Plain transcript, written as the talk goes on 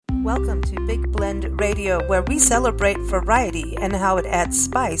Welcome to Big Blend Radio, where we celebrate variety and how it adds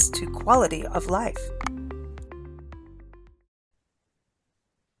spice to quality of life.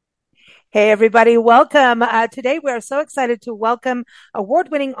 Hey, everybody, welcome. Today, we are so excited to welcome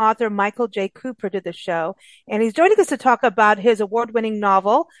award-winning author Michael J. Cooper to the show. And he's joining us to talk about his award-winning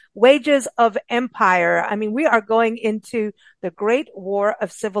novel, Wages of Empire. I mean, we are going into the Great War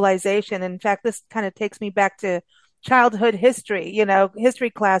of Civilization. In fact, this kind of takes me back to childhood history,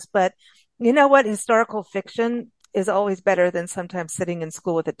 history class. But you know what? Historical fiction is always better than sometimes sitting in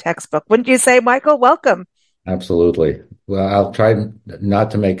school with a textbook. Wouldn't you say, Michael? Welcome. Absolutely. Well, I'll try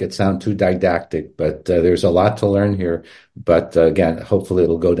not to make it sound too didactic, but there's a lot to learn here. But again, hopefully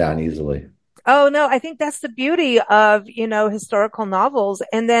it'll go down easily. Oh, no, I think that's the beauty of, historical novels.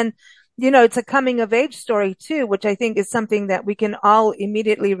 And then, it's a coming of age story too, which I think is something that we can all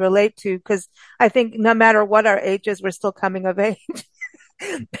immediately relate to, because I think no matter what our age is, we're still coming of age.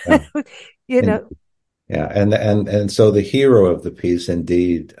 Yeah. Yeah, and so the hero of the piece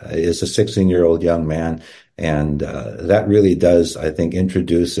indeed is a 16-year-old young man, and that really does, I think,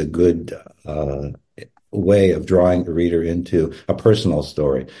 introduce a good way of drawing the reader into a personal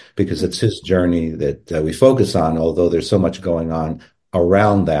story, because it's his journey that we focus on, although there's so much going on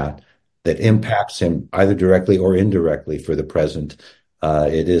around that impacts him either directly or indirectly for the present.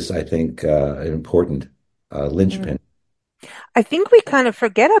 It is, I think, an important linchpin. I think we kind of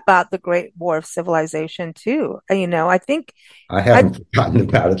forget about the Great War of Civilization too. I think I haven't forgotten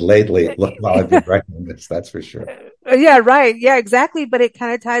about it lately while I've been writing this, that's for sure. Yeah, right. Yeah, exactly. But it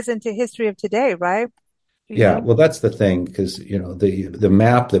kind of ties into history of today, right? Yeah, well, that's the thing, because the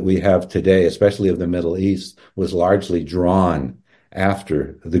map that we have today, especially of the Middle East, was largely drawn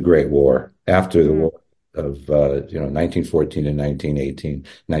after the Great War, after the war of 1914 and 1918,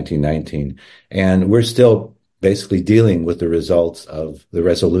 1919, and we're still basically dealing with the results of the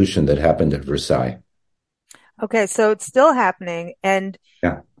resolution that happened at Versailles. Okay, so it's still happening, and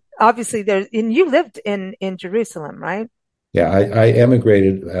yeah, obviously and you lived in Jerusalem, right? Yeah, I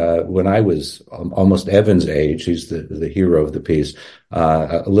emigrated when I was almost Evan's age. He's the hero of the piece.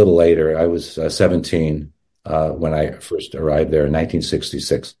 A little later, I was 17 when I first arrived there in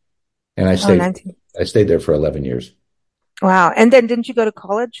 1966, and I stayed there for 11 years. Wow! And then didn't you go to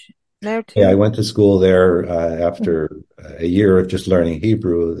college there too? Yeah, I went to school there after a year of just learning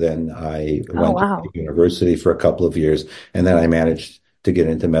Hebrew. Then I went to university for a couple of years, and then I managed to get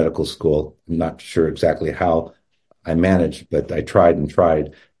into medical school. I'm not sure exactly how I managed, but I tried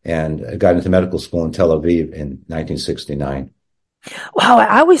and I got into medical school in Tel Aviv in 1969. Wow,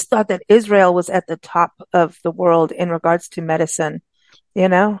 I always thought that Israel was at the top of the world in regards to medicine,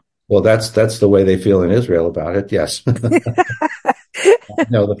 Well, that's the way they feel in Israel about it, yes.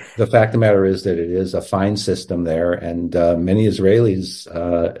 No, the fact of the matter is that it is a fine system there, and many Israelis,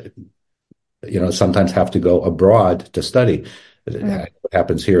 sometimes have to go abroad to study. It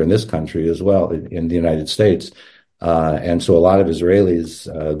happens here in this country as well, in the United States. And so a lot of Israelis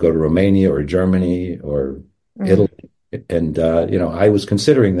go to Romania or Germany or Italy. And, I was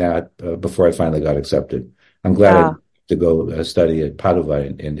considering that before I finally got accepted. I'm glad I didn't have to go study at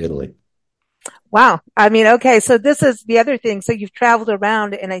Padova in Italy. Wow. I mean, okay. So this is the other thing. So you've traveled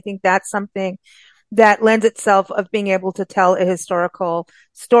around, and I think that's something that lends itself of being able to tell a historical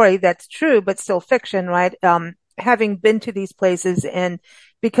story that's true, but still fiction, right? Having been to these places, and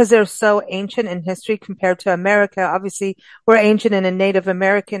because they're so ancient in history compared to America, obviously we're ancient in a Native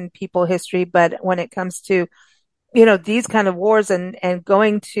American people history, but when it comes to, these kind of wars and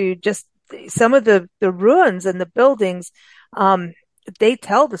going to just some of the ruins and the buildings, they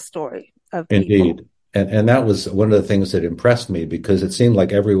tell the story of people. Indeed. And that was one of the things that impressed me, because it seemed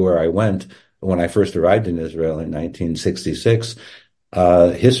like everywhere I went when I first arrived in Israel in 1966,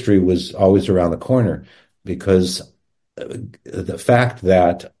 history was always around the corner, because the fact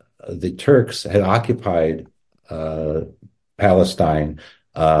that the Turks had occupied Palestine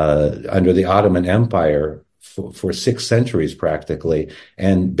under the Ottoman Empire for 6 centuries practically,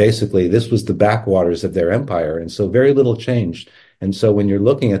 and basically this was the backwaters of their empire, and so very little changed. And so when you're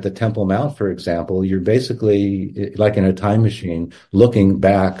looking at the Temple Mount, for example, you're basically like in a time machine looking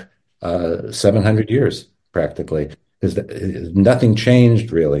back 700 years practically, because nothing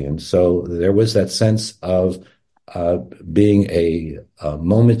changed really. And so there was that sense of being a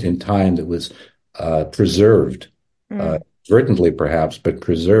moment in time that was preserved, inadvertently perhaps, but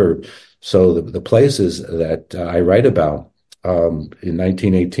preserved. So the places that I write about in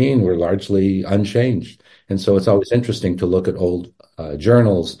 1918 were largely unchanged. And so it's always interesting to look at old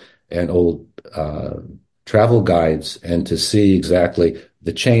journals and old travel guides and to see exactly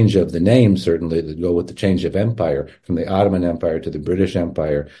the change of the name, certainly, to go with the change of empire from the Ottoman Empire to the British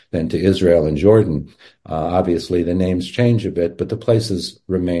Empire, then to Israel and Jordan. Obviously, the names change a bit, but the places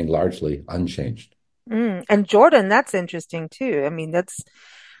remain largely unchanged. And Jordan, that's interesting too. I mean,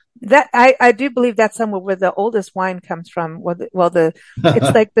 I do believe that's somewhere where the oldest wine comes from.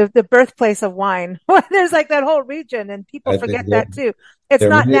 It's like the birthplace of wine. There's like that whole region, and people I think forget that too. It's there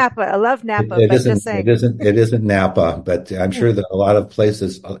not may, Napa. I love Napa, it but just isn't, saying. it isn't Napa, but I'm sure that a lot of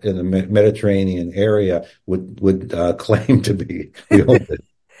places in the Mediterranean area would claim to be the oldest.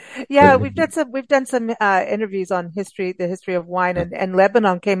 Yeah, we've done some interviews on the history of wine, and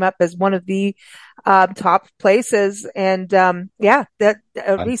Lebanon came up as one of the top places. And yeah, that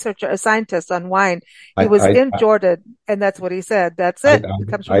a scientist on wine, he was I, in Jordan, and that's what he said. That's I, it. It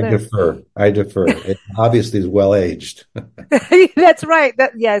comes from I there. defer. I defer. It obviously is well aged. That's right.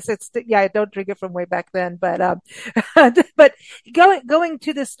 Yes, yeah. I don't drink it from way back then, but but going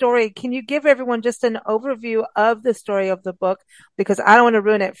to the story, can you give everyone just an overview of the story of the book? Because I don't want to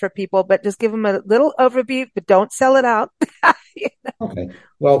ruin it for people, but just give them a little overview, but don't sell it out. Okay.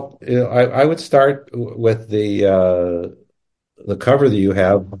 Well, I would start with the cover that you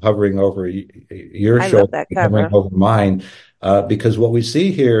have hovering over your I love shoulder, that hovering cover. over mine, because what we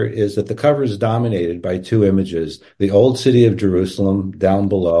see here is that the cover is dominated by two images: the old city of Jerusalem down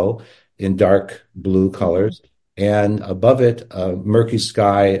below in dark blue Hmm. colors, and above it, a murky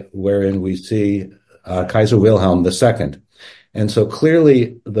sky wherein we see Kaiser Wilhelm II. And so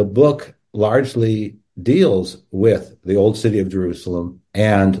clearly, the book largely deals with the old city of Jerusalem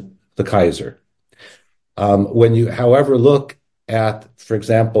and the Kaiser. When you, however, look at, for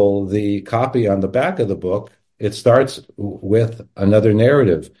example, the copy on the back of the book, it starts with another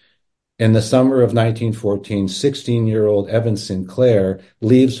narrative. In the summer of 1914, 16-year-old Evan Sinclair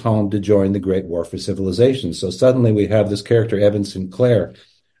leaves home to join the Great War for Civilization. So suddenly we have this character, Evan Sinclair.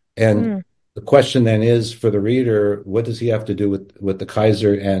 And Mm, the question then is for the reader, what does he have to do with the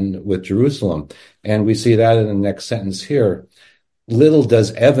Kaiser and with Jerusalem? And we see that in the next sentence here. Little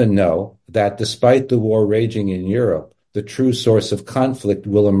does Evan know that despite the war raging in Europe, the true source of conflict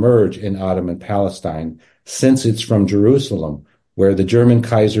will emerge in Ottoman Palestine, since it's from Jerusalem, where the German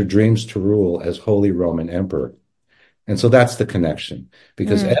Kaiser dreams to rule as Holy Roman Emperor. And so that's the connection,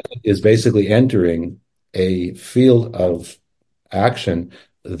 because mm, Evan is basically entering a field of action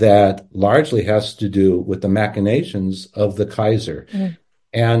that largely has to do with the machinations of the Kaiser. mm,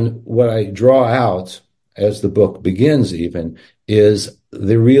 And what I draw out as the book begins, even, is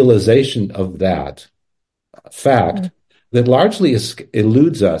the realization of that fact mm, that largely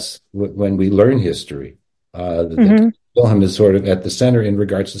eludes us when we learn history. That mhm. Wilhelm is sort of at the center in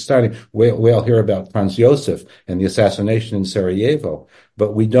regards to starting. We all hear about Franz Josef and the assassination in Sarajevo,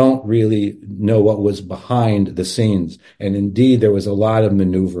 but we don't really know what was behind the scenes. And indeed, there was a lot of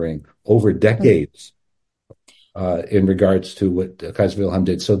maneuvering over decades in regards to what Kaiser Wilhelm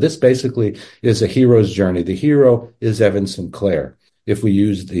did. So this basically is a hero's journey. The hero is Evan Sinclair. If we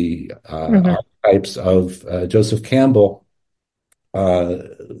use the Mhm. archetypes of Joseph Campbell, uh,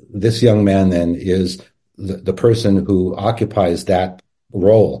 this young man then is the person who occupies that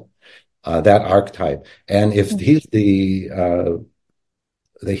role, that archetype. And if he's the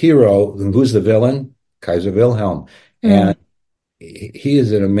hero, who's the villain? Kaiser Wilhelm. Mm, And he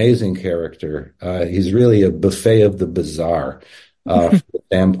is an amazing character. He's really a buffet of the bizarre from the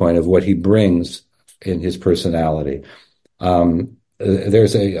standpoint of what he brings in his personality.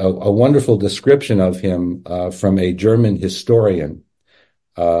 There's a wonderful description of him from a German historian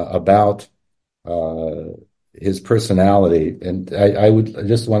about uh, his personality. And I would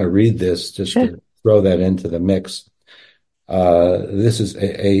just want to read this just sure. to throw that into the mix. This is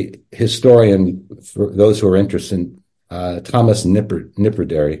a historian, for those who are interested, Thomas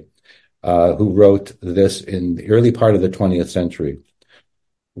Nipperdary, who wrote this in the early part of the 20th century.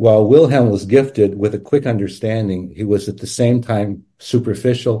 While Wilhelm was gifted with a quick understanding, he was at the same time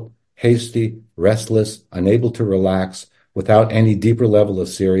superficial, hasty, restless, unable to relax, without any deeper level of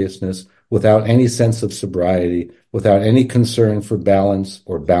seriousness, without any sense of sobriety, without any concern for balance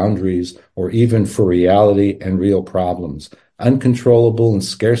or boundaries, or even for reality and real problems, uncontrollable and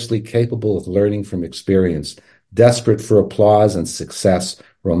scarcely capable of learning from experience, desperate for applause and success,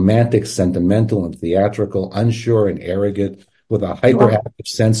 romantic, sentimental, and theatrical, unsure and arrogant, with a Wow. hyperactive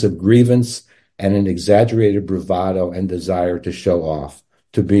sense of grievance and an exaggerated bravado and desire to show off,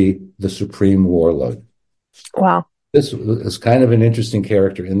 to be the supreme warlord. Wow. This is kind of an interesting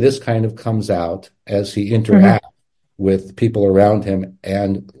character, and this kind of comes out as he Mhm. interacts with people around him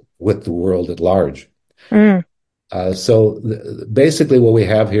and with the world at large. Mm, Basically, what we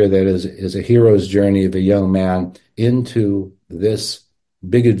have here that is a hero's journey of a young man into this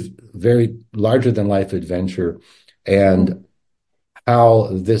very larger than life adventure, and how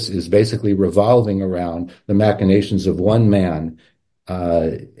this is basically revolving around the machinations of one man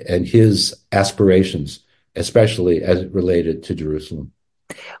and his aspirations, especially as it related to Jerusalem.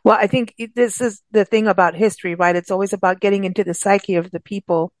 Well, I think this is the thing about history, right? It's always about getting into the psyche of the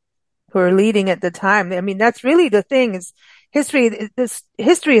people who are leading at the time. I mean, that's really the thing is this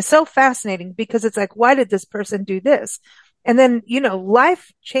history is so fascinating because it's like, why did this person do this? And then,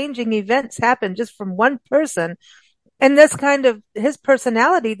 life changing events happen just from one person. And this kind of his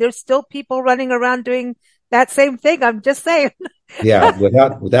personality, there's still people running around doing that same thing. I'm just saying. Yeah,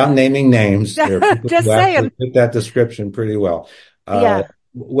 without naming names, there are people Just who actually saying. fit that description pretty well. Yeah.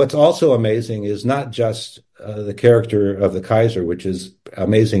 What's also amazing is not just the character of the Kaiser, which is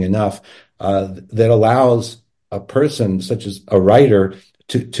amazing enough, that allows a person such as a writer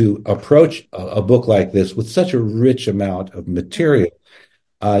to approach a book like this with such a rich amount of material.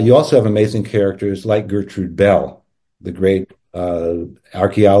 You also have amazing characters like Gertrude Bell, the great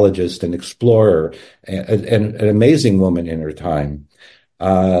archaeologist and explorer, and an amazing woman in her time.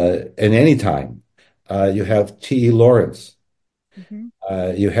 In any time, you have T.E. Lawrence.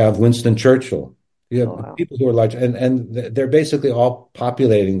 Mm-hmm. You have Winston Churchill. You have people who are large, and they're basically all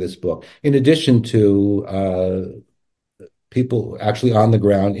populating this book. In addition to people actually on the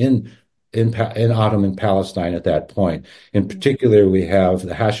ground in Ottoman Palestine at that point. In particular, we have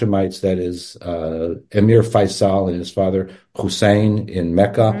the Hashemites, that is Emir Faisal and his father Hussein in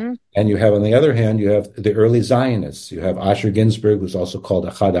Mecca. Mm-hmm. And you have, on the other hand, you have the early Zionists. You have Asher Ginsburg, who's also called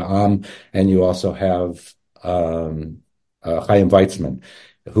Ahad Ha'am, and you also have Chaim Weizmann,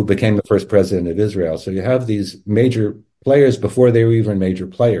 who became the first president of Israel. So you have these major players before they were even major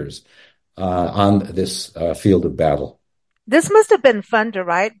players on this field of battle. This must have been fun to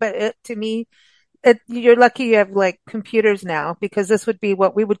write, but to me, you're lucky you have like computers now because this would be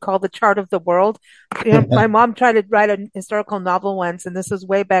what we would call the chart of the world. My mom tried to write a historical novel once, and this was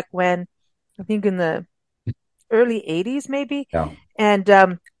way back when, I think in the early 80s, maybe. Yeah.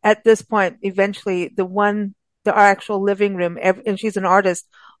 And at this point, eventually, our actual living room, and she's an artist,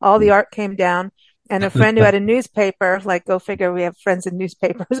 all the art came down. And a friend who had a newspaper, like go figure, we have friends in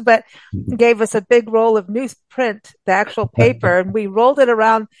newspapers, but gave us a big roll of newsprint, the actual paper, and we rolled it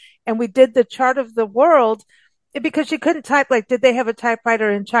around and we did the chart of the world because she couldn't type, like, did they have a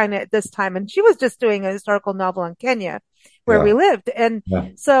typewriter in China at this time? And she was just doing a historical novel in Kenya where we lived. And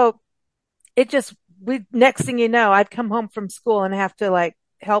so next thing you know, I'd come home from school and have to like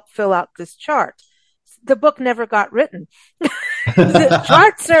help fill out this chart. The book never got written.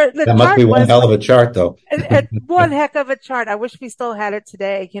 That must be one hell of a chart, though. One heck of a chart. I wish we still had it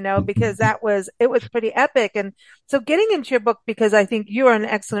today, because it was pretty epic. And so getting into your book, because I think you are an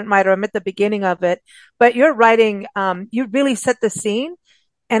excellent writer. I'm at the beginning of it, but your writing, you really set the scene.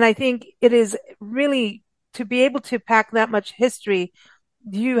 And I think it is really to be able to pack that much history.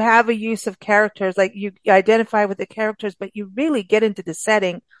 You have a use of characters, like you identify with the characters, but you really get into the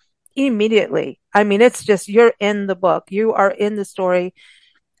setting immediately. I mean, it's just, you're in the book, you are in the story.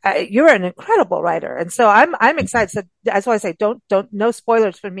 You're an incredible writer. And so I'm excited. So that's why I say, no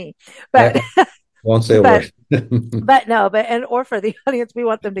spoilers for me, but won't say a word. or for the audience, we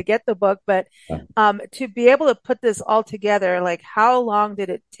want them to get the book, but, to be able to put this all together, like how long did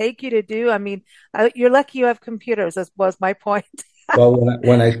it take you to do? I mean, you're lucky you have computers, as was my point. Well,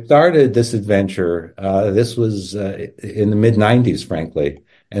 when I started this adventure, this was in the mid 90s, frankly.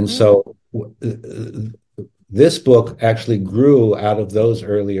 And so this book actually grew out of those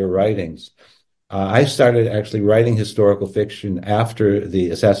earlier writings. I started actually writing historical fiction after the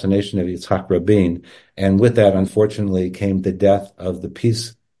assassination of Yitzhak Rabin. And with that, unfortunately, came the death of the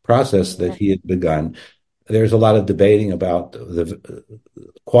peace process that he had begun. There's a lot of debating about the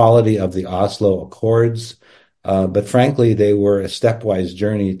quality of the Oslo Accords. But frankly, they were a stepwise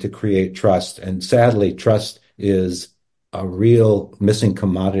journey to create trust. And sadly, trust is a real missing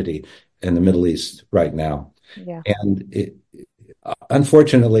commodity in the Middle East right now. Yeah. And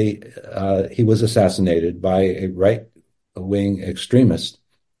unfortunately, he was assassinated by a right-wing extremist,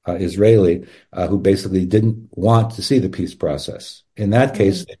 Israeli, who basically didn't want to see the peace process. In that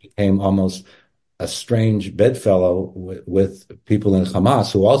case, it became almost a strange bedfellow with people in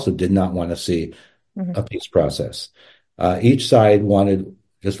Hamas who also did not want to see a peace process. Each side wanted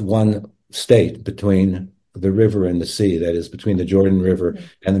just one state between the river and the sea, that is, between the Jordan River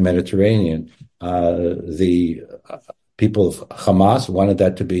and the Mediterranean. The people of Hamas wanted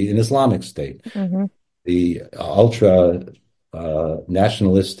that to be an Islamic state. The ultra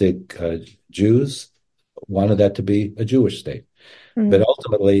nationalistic Jews wanted that to be a Jewish state. But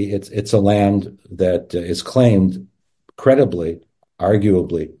ultimately, it's a land that is claimed credibly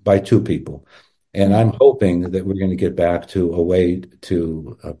arguably, by two people. And I'm hoping that we're going to get back to a way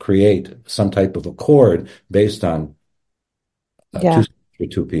to create some type of accord based on two Yeah. for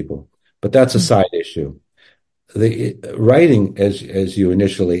two people. But that's a side issue. The writing, as you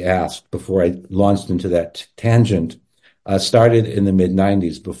initially asked before I launched into that tangent, started in the mid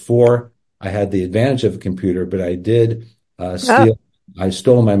 '90s. Before I had the advantage of a computer, but I did Oh, steal. I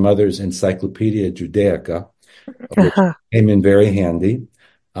stole my mother's Encyclopedia Judaica, which uh-huh. came in very handy.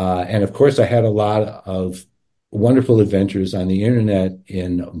 And of course, I had a lot of wonderful adventures on the internet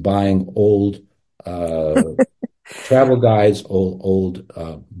in buying old uh, travel guides, old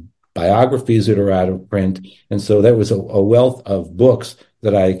biographies that are out of print. And so there was a wealth of books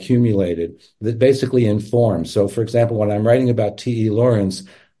that I accumulated that basically inform. So, for example, when I'm writing about T.E. Lawrence,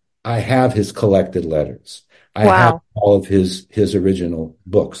 I have his collected letters. I have Wow. all of his original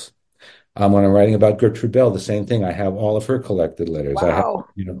books. When I'm writing about Gertrude Bell, the same thing. I have all of her collected letters. I have, Wow.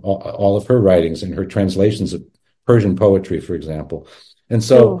 all of her writings and her translations of Persian poetry, for example. And Oh,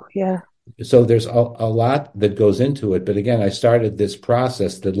 so yeah. so there's a lot that goes into it. But again, I started this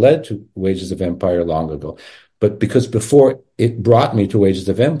process that led to Wages of Empire long ago. But because before it brought me to Wages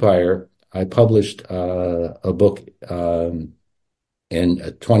of Empire, I published a book in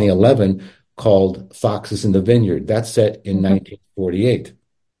 2011 called Foxes in the Vineyard. That's set in Hmm. 1948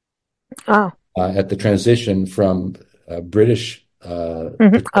 Oh. at the transition from British Oh,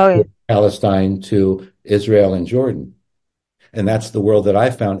 yeah. Palestine to Israel and Jordan. And that's the world that I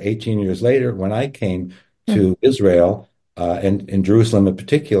found 18 years later when I came to Israel and in Jerusalem in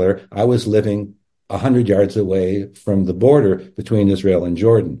particular. I was living 100 yards away from the border between Israel and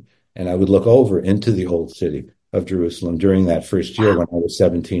Jordan. And I would look over into the old city of Jerusalem during that first year when I was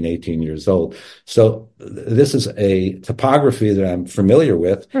 17, 18 years old. So this is a topography that I'm familiar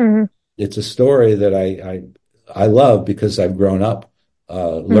with. Mm-hmm. It's a story that I love because I've grown up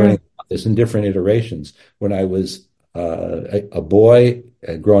Mm-hmm. learning about this in different iterations. When I was a boy,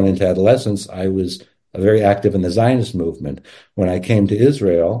 grown into adolescence, I was very active in the Zionist movement. When I came to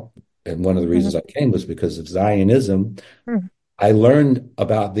Israel, and one of the reasons I came was because of Zionism, Mm-hmm. I learned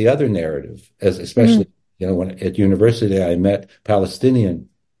about the other narrative, as Mm-hmm. especially when at university I met Palestinian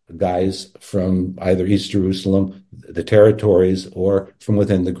guys from either East Jerusalem, the territories, or from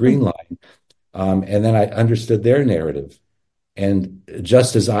within the Green Line, and then I understood their narrative. And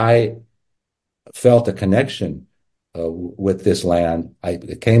just as I felt a connection with this land, I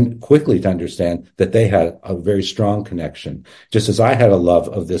came quickly to understand that they had a very strong connection. Just as I had a love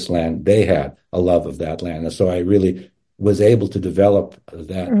of this land, they had a love of that land. And so I really was able to develop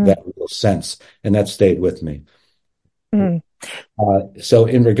that real sense, and that stayed with me. Mm-hmm. So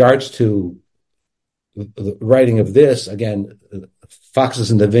in regards to the writing of this, again,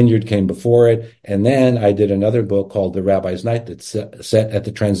 Foxes in the Vineyard came before it. And then I did another book called The Rabbi's Night that's set at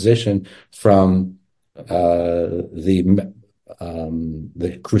the transition from the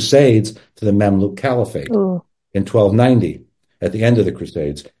Crusades to the Mamluk Caliphate Ooh. in 1290 at the end of the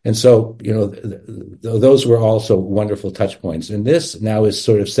Crusades. And so, those were also wonderful touch points. And this now is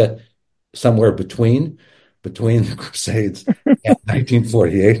sort of set somewhere between the Crusades and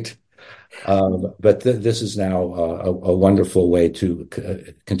 1948. But this is now a wonderful way to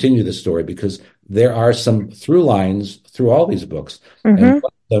continue the story because there are some through lines through all these books. And Mm-hmm. one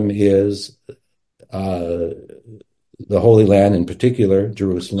of them is the Holy Land, in particular,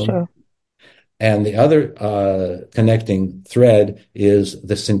 Jerusalem. Sure. And the other connecting thread is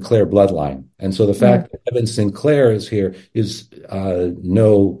the Sinclair bloodline. And so the Mm. fact that Evan Sinclair is here is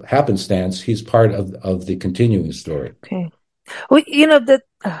no happenstance. He's part of the continuing story. Okay. Well,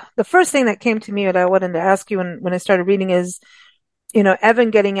 the first thing that came to me that I wanted to ask you when I started reading is, Evan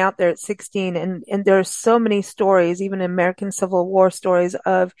getting out there at 16 and there are so many stories, even American Civil War stories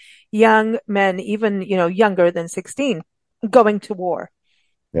of young men, even, younger than 16 going to war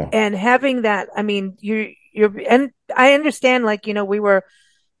Yeah. and having that. I mean, and I understand, like,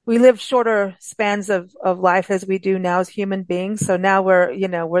 we live shorter spans of life as we do now as human beings. So now we're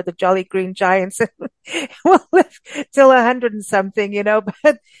the jolly green giants. We'll live till 100 and something,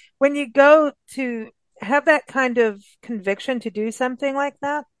 but when you go to have that kind of conviction to do something like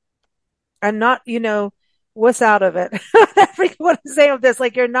that and not, what's out of it? I forget what I'm saying of this.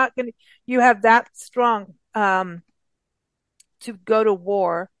 Like you have that strong, to go to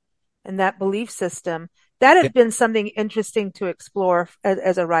war and that belief system. That has been something interesting to explore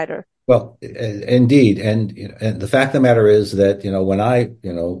as a writer. Well, indeed, and the fact of the matter is that when I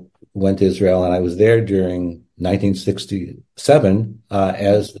went to Israel and I was there during 1967,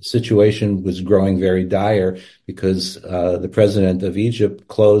 as the situation was growing very dire because the president of Egypt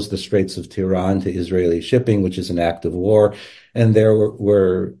closed the Straits of Tiran to Israeli shipping, which is an act of war. And there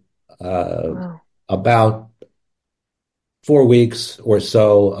were Wow. about 4 weeks or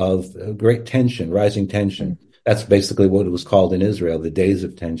so of great tension, rising tension. That's basically what it was called in Israel, the days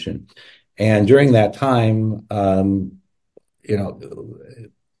of tension. And during that time, you know,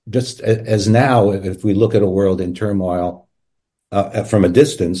 just as now, if we look at a world in turmoil from a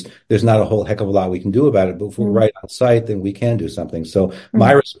distance, there's not a whole heck of a lot we can do about it. But if we're right on site, then we can do something. So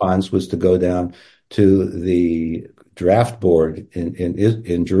my response was to go down to the draft board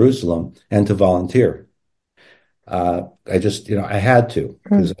in Jerusalem and to volunteer. I just, I had to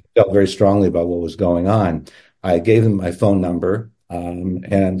because I felt very strongly about what was going on. I gave them my phone number, and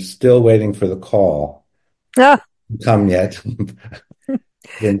I'm still waiting for the call Ah, to come yet.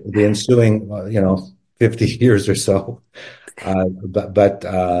 In the ensuing, 50 years or so. But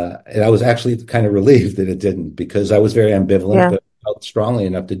and I was actually kind of relieved that it didn't because I was very ambivalent, yeah. but felt strongly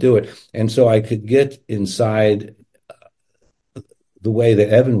enough to do it. And so I could get inside the way that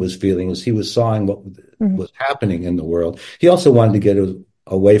Evan was feeling as he was sawing what was happening in the world. He also wanted to get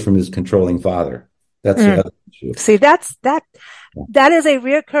away from his controlling father. That's the other issue. See, that is a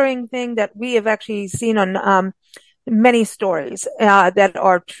reoccurring thing that we have actually seen on many stories that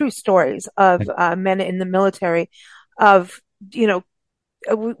are true stories of men in the military. Of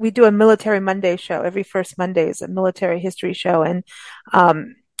we do a Military Monday show every first Monday is a military history show, and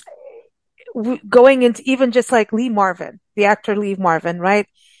going into even just like Lee Marvin, the actor Lee Marvin, right,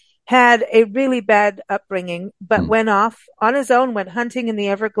 had a really bad upbringing, but went off on his own, went hunting in the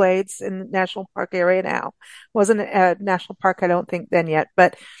Everglades in the national park area now. Wasn't a national park, I don't think then yet,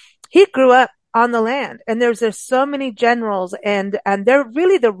 but he grew up on the land. And there's so many generals and they're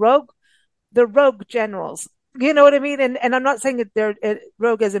really the rogue generals. You know what I mean? And I'm not saying that they're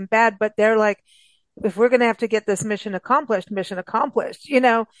rogue isn't bad, but they're like, if we're going to have to get this mission accomplished,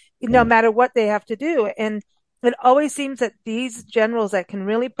 no matter what they have to do. And it always seems that these generals that can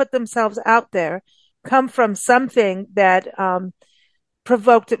really put themselves out there come from something that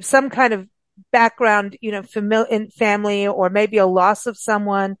provoked some kind of background, in family, or maybe a loss of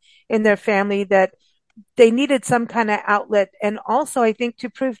someone in their family that they needed some kind of outlet. And also, I think to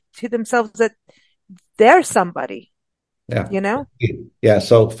prove to themselves that they're somebody, Yeah. Yeah.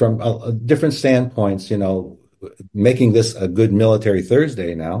 So from different standpoints, making this a good military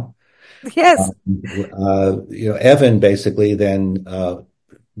Thursday now. Yes. Evan basically then,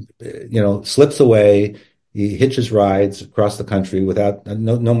 slips away. He hitches rides across the country without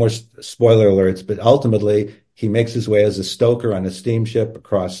no more spoiler alerts, but ultimately he makes his way as a stoker on a steamship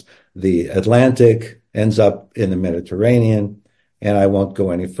across the Atlantic, ends up in the Mediterranean, and I won't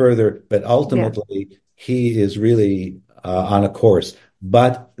go any further, but ultimately he is really on a course.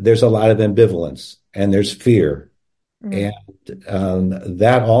 But there's a lot of ambivalence and there's fear. And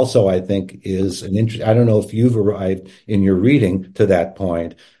that also, I think, is an interest. I don't know if you've arrived in your reading to that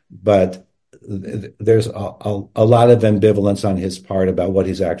point, but there's a lot of ambivalence on his part about what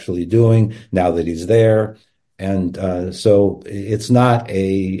he's actually doing now that he's there. And so it's not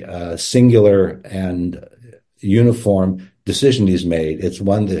a singular and uniform decision he's made. It's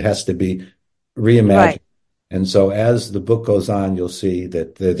one that has to be reimagined. Right. And so as the book goes on, you'll see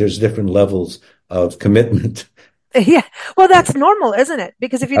that there's different levels of commitment. Yeah. Well, that's normal, isn't it?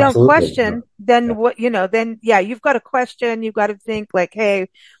 Because if you don't question, then you've got to question, you've got to think like, hey,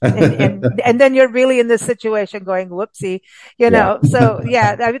 and then you're really in this situation going, whoopsie, so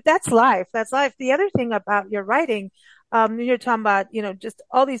I mean, that's life. That's life. The other thing about your writing, you're talking about, just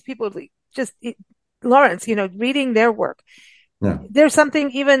all these people, just Lawrence, reading their work. Yeah. There's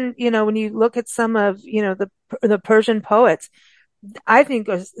something even, when you look at some of, the Persian poets, I think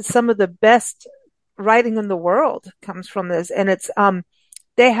some of the best writing in the world comes from this. And it's,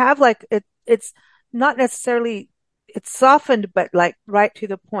 they have like, it's not necessarily, it's softened, but like right to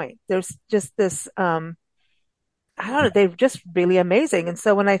the point. There's just this, I don't know, they're just really amazing. And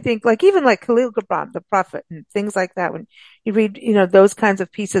so when I think like, even like Khalil Gibran, the prophet and things like that, when you read, those kinds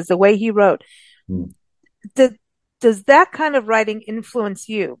of pieces, the way he wrote, does that kind of writing influence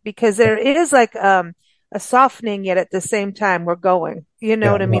you? Because there is like, a softening, yet at the same time we're going,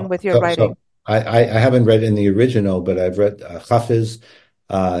 what I mean, with your writing. So I haven't read in the original, but I've read Hafiz,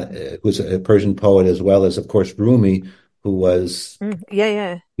 who's a Persian poet, as well as, of course, Rumi, who was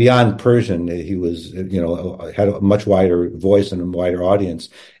beyond Persian. He was, had a much wider voice and a wider audience.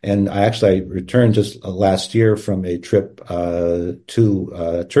 And I returned just last year from a trip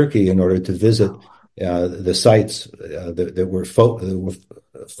to Turkey in order to visit the sites that were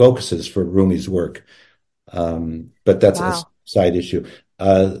focuses for Rumi's work. But that's a Wow. side issue.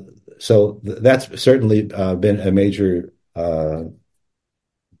 Uh, that's certainly been a major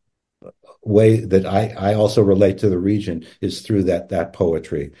way that I also relate to the region is through that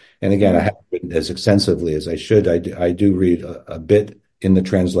poetry. And again, I Mm, haven't written as extensively as I should. I do read a bit in the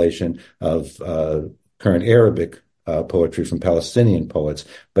translation of current Arabic poetry from Palestinian poets.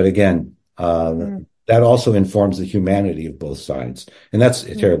 But again, mm, that also informs the humanity of both sides. And that's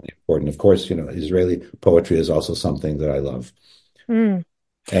mm, terribly important. Of course, Israeli poetry is also something that I love. mm.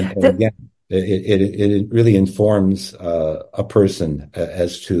 And The, again, it really informs a person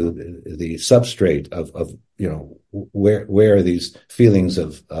as to the substrate of where are these feelings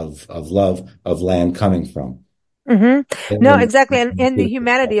of love of land coming from. hmm And No, when exactly. And the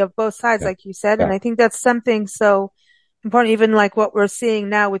humanity of both sides, yeah, like you said. And yeah, I think that's something so important, even like what we're seeing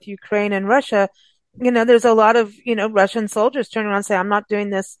now with Ukraine and Russia. There's a lot of, Russian soldiers turning around and say, I'm not doing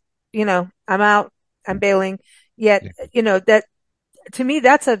this, I'm out, I'm bailing. Yet, yeah, that to me,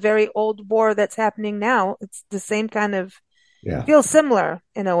 that's a very old war that's happening now. It's the same kind of, yeah. feels similar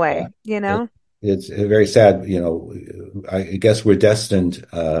in a Yeah. way, It, it's very sad. I guess we're destined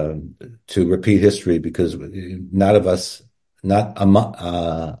to repeat history because not of us, not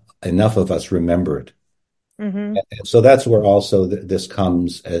enough of us remember it. hmm And so that's where also this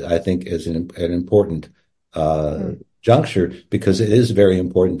comes, I think, as an important uh, juncture because it is very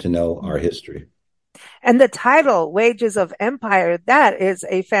important to know our history. And the title, Wages of Empire, that is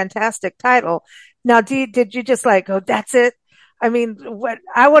a fantastic title. Now, did you just like, oh, that's it? I mean, what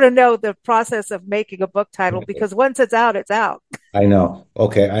I want to know the process of making a book title because once it's out, it's out. I know.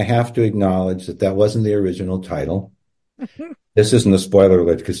 Okay, I have to acknowledge that that wasn't the original title. This isn't a spoiler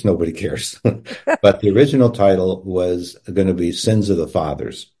alert because nobody cares. But the original title was going to be Sins of the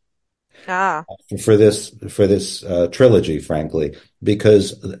Fathers Ah, for this trilogy, frankly,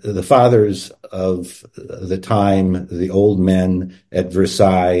 because the fathers of the time, the old men at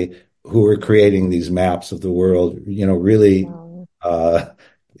Versailles who were creating these maps of the world, really, wow. uh,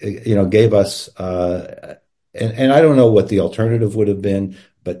 gave us, and I don't know what the alternative would have been,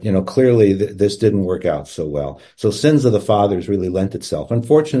 but clearly this didn't work out so well. So Sins of the Fathers really lent itself.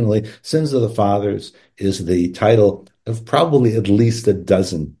 Unfortunately, Sins of the Fathers is the title of probably at least a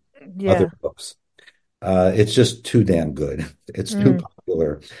dozen other Yeah. books. It's just too damn good. It's too Mm,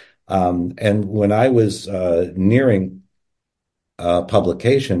 popular. And when I was nearing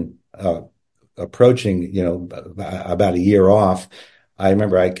publication, approaching, about a year off, I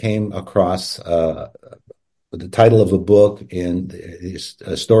remember I came across the title of a book in the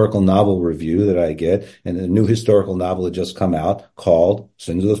historical novel review that I get, and a new historical novel had just come out called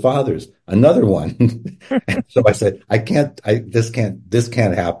Sins of the Fathers, another one. And so I said, this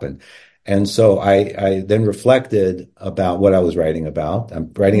can't happen. And so I then reflected about what I was writing about.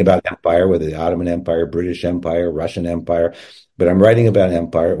 I'm writing mm, about empire, whether the Ottoman Empire, British Empire, Russian Empire, but I'm writing about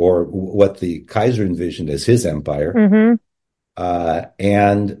empire or what the Kaiser envisioned as his empire. hmm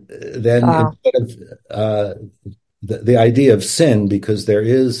And then Wow. instead of the idea of sin, because there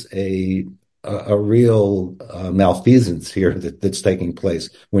is a real malfeasance here that's taking place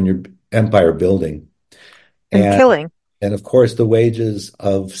when you're empire building, And and killing. and of course the wages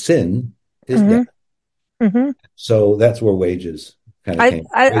of sin is death. hmm hmm So that's where wages kind of I, came.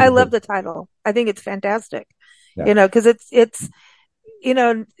 I, I Wages love of, the title. I think it's fantastic, yeah, because it's, you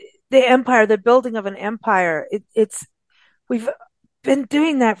know, the empire, the building of an empire. We've been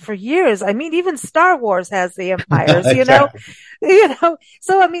doing that for years. I mean, even Star Wars has the empires, exactly.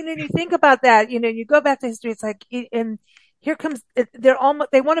 So I mean, when you think about that, you go back to history, it's like, and here comes,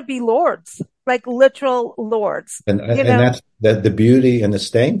 they want to be lords, like literal lords, And that's the beauty and the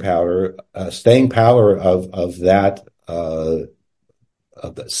staying power of that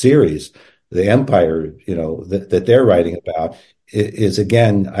of the series, the empire, that they're writing about is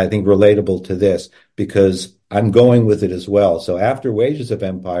again, I think, relatable to this because I'm going with it as well. So after Wages of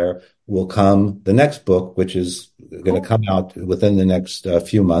Empire will come the next book, which is going to oh, come out within the next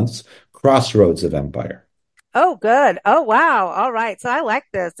few months, Crossroads of Empire. oh, good. Oh, wow. All right. So I like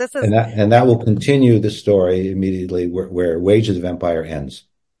this. This is, And that will continue the story immediately where Wages of Empire ends.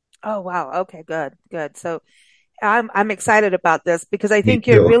 oh, wow. Okay, good, good. So I'm excited about this because I Me think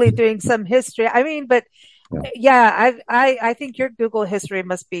you're too. really doing some history. I mean, but Yeah. yeah, I think your Google history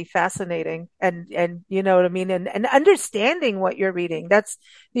must be fascinating and you know what I mean? And understanding what you're reading. That's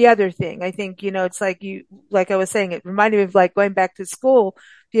the other thing. I think, it's like I was saying, it reminded me of like going back to school,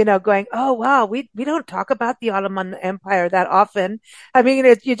 going, oh wow, we don't talk about the Ottoman Empire that often. I mean,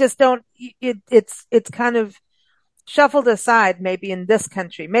 you just don't, it's kind of shuffled aside maybe in this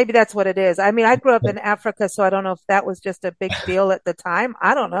country. Maybe that's what it is. I mean, I grew up in Africa, so I don't know if that was just a big deal at the time.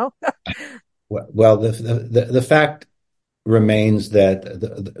 I don't know. Well, the fact remains that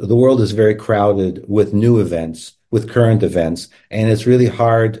the world is very crowded with new events, with current events, and it's really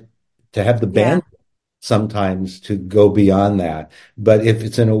hard to have the Yeah. bandwidth sometimes to go beyond that. But if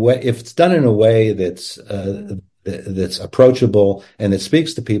it's done in a way Mm. that's approachable and that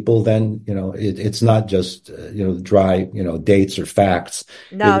speaks to people, then it's not just dry dates or facts.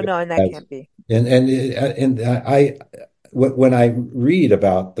 It No, really no, and that has, can't be. and I when I read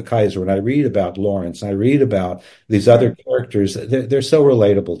about the Kaiser, when I read about Lawrence, I read about these other Mm. characters, they're so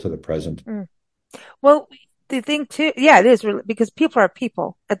relatable to the present. Mm. Well, the thing too, yeah, it is really because people are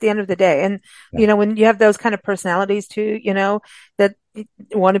people at the end of the day. And, Yeah, when you have those kind of personalities too, that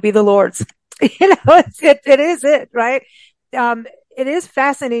want to be the Lord's, it is it, right? Um, it is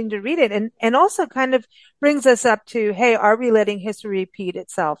fascinating to read it and also kind of brings us up to, hey, are we letting history repeat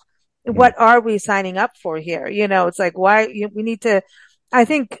itself? yeah, What are we signing up for here? It's like, why we need to, I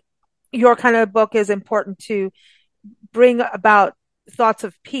think your kind of book is important to bring about thoughts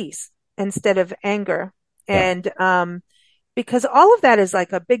of peace instead of anger. yeah. And because all of that is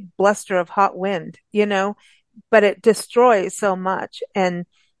like a big bluster of hot wind, but it destroys so much. And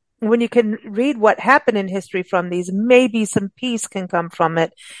when you can read what happened in history from these, maybe some peace can come from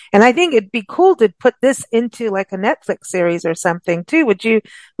it. And I think it'd be cool to put this into like a Netflix series or something too. Would you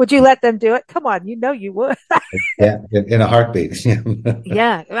let them do it? Come on, you would. Yeah, in a heartbeat.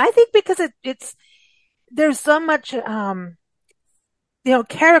 Yeah, I think because it's there's so much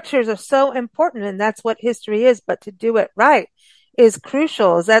characters are so important and that's what history is, but to do it right is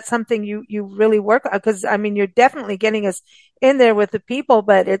crucial. Is that something you really work on? Because I mean, you're definitely getting us in there with the people,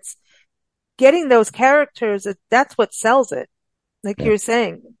 but it's getting those characters. That's what sells it. Like Yeah. you're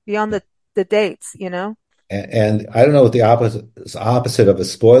saying, beyond the dates. And I don't know what the opposite of a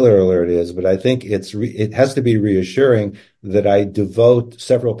spoiler alert is, but I think it has to be reassuring that I devote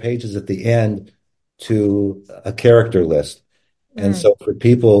several pages at the end to a character list. And Mm, so for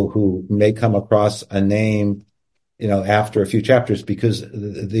people who may come across a name, after a few chapters, because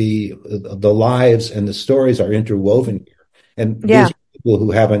the lives and the stories are interwoven here. And these yeah, are people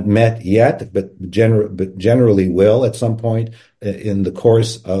who haven't met yet, but generally will at some point in the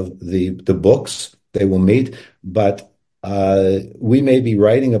course of the books they will meet. But we may be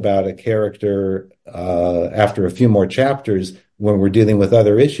writing about a character after a few more chapters when we're dealing with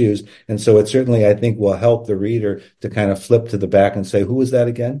other issues. And so it certainly, I think, will help the reader to kind of flip to the back and say, who was that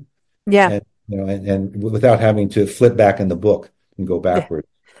again? yeah. And and without having to flip back in the book and go Yeah. backward.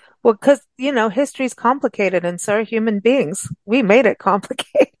 Well, because history's complicated, and so are human beings. We made it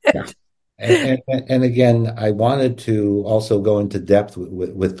complicated. Yeah. And again, I wanted to also go into depth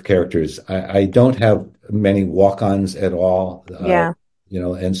with characters. I don't have many walk-ons at all, Yeah,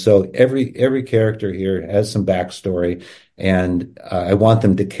 and so every character here has some backstory, and I want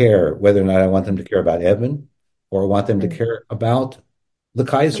them to care, whether or not I want them to care about Evan or I want them to mm, care about the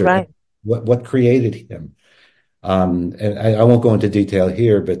Kaiser and right. what created him. And I won't go into detail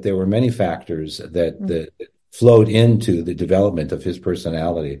here, but there were many factors Mm, that flowed into the development of his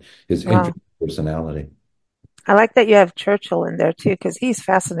personality, his wow. interesting personality. I like that you have Churchill in there too, because he's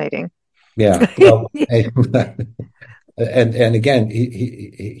fascinating. Yeah, well, and again,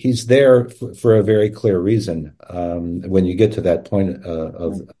 he's there for a very clear reason. When you get to that point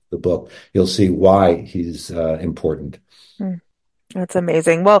of the book, you'll see why he's important. Mm, that's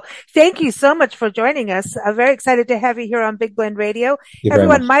amazing. Well, thank you so much for joining us. I'm very excited to have you here on Big Blend Radio. Thank you very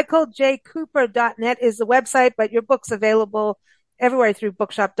Everyone, much. michaeljcooper.net is the website, but your book's available everywhere through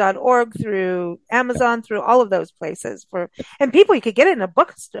bookshop.org, through Amazon, through all of those places and people, you could get it in a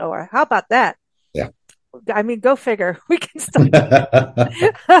bookstore. How about that? Yeah. I mean, go figure. We can start.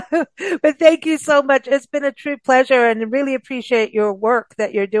 But thank you so much. It's been a true pleasure and I really appreciate your work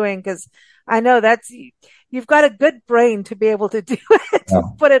that you're doing because I know you've got a good brain to be able to do it, to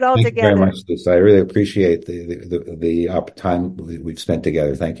Well, put it all thank you very together. much, Lisa. I really appreciate the time we've spent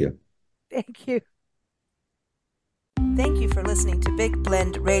together. Thank you. Thank you. Thank you for listening to Big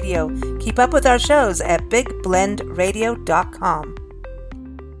Blend Radio. Keep up with our shows at bigblendradio.com.